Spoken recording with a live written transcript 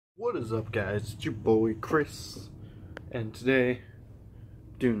What is up, guys? It's your boy Chris, and today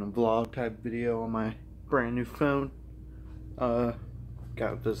doing a vlog type video on my brand new phone.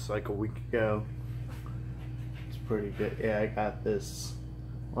 Got this like a week ago. It's pretty good. Yeah, I got this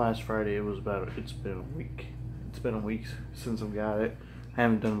last Friday. It's been a week. It's been a week since I got it. I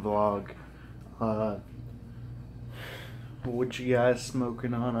haven't done a vlog. What you guys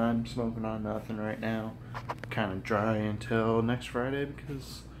smoking on? I'm smoking on nothing right now. Kind of dry until next Friday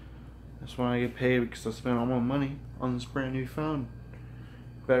because that's when I get paid, because I spent all my money on this brand new phone.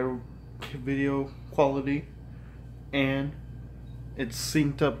 Better video quality, and it's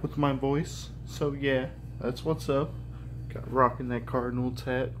synced up with my voice. So yeah, that's what's up. Got rocking that Cardinals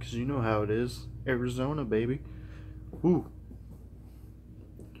hat, because you know how it is. Arizona, baby. Woo.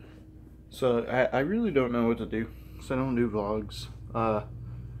 So I really don't know what to do, because I don't do vlogs.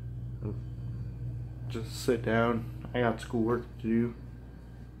 Just sit down. I got schoolwork to do.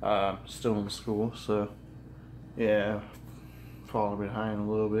 Still in school, so yeah, falling behind a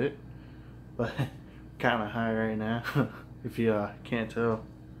little bit, but kind of high right now. If you can't tell.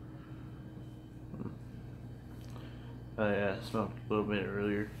 Yeah, I smoked a little bit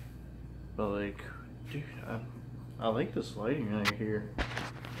earlier, but like, dude, I like this lighting right here.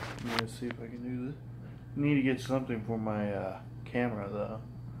 I'm gonna see if I can do this. Need to get something for my camera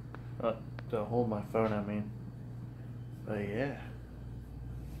though, to hold my phone, I mean. But yeah,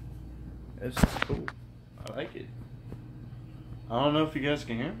 this is cool. I like it. I don't know if you guys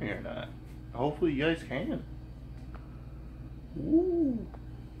can hear me or not. Hopefully you guys can. Woo.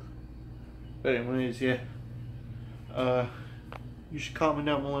 But anyways, yeah. You should comment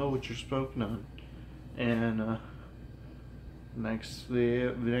down below what you're smoking on. And the next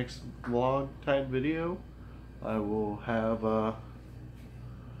vlog type video, I will have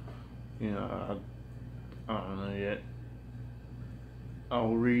you know, I don't know yet.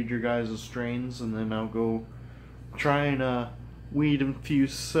 I'll read your guys' strains, and then I'll go try and weed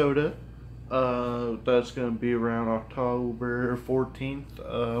infused soda. That's gonna be around October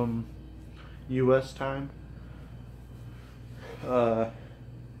 14th, US time.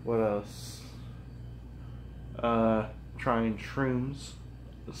 What else? Trying shrooms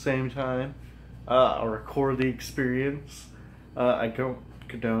at the same time. I'll record the experience. I don't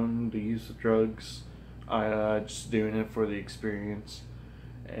condone the use of drugs. I just doing it for the experience.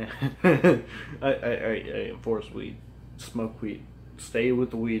 And I enforce weed. Smoke weed. Stay with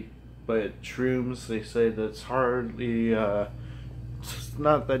the weed. But shrooms, they say that's hardly, it's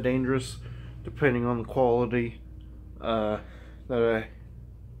not that dangerous, depending on the quality that I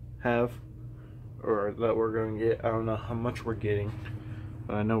have, or that we're going to get. I don't know how much we're getting,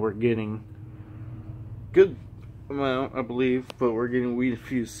 but I know we're getting good amount, I believe. But we're getting weed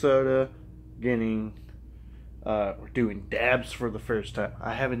infused soda, we're doing dabs for the first time.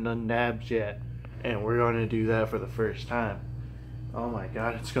 I haven't done dabs yet, and we're going to do that for the first time. Oh my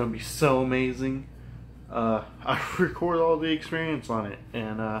god, it's going to be so amazing. I record all the experience on it,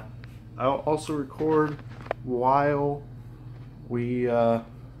 and I'll also record while while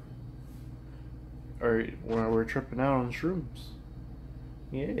we're tripping out on shrooms.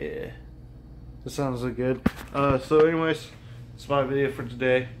 Yeah, that sounds so good. So anyways, it's my video for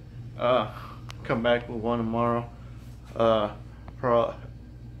today. Come back with one tomorrow. Probably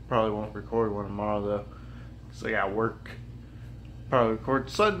won't record one tomorrow though, because I got work. Probably record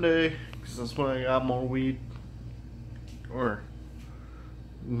Sunday, because that's when I got more weed. Or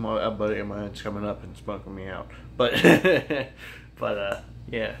a buddy of mine's coming up and smoking me out. But yeah,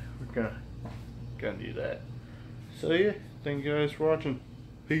 we're gonna do that. So yeah, thank you guys for watching.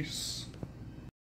 Peace.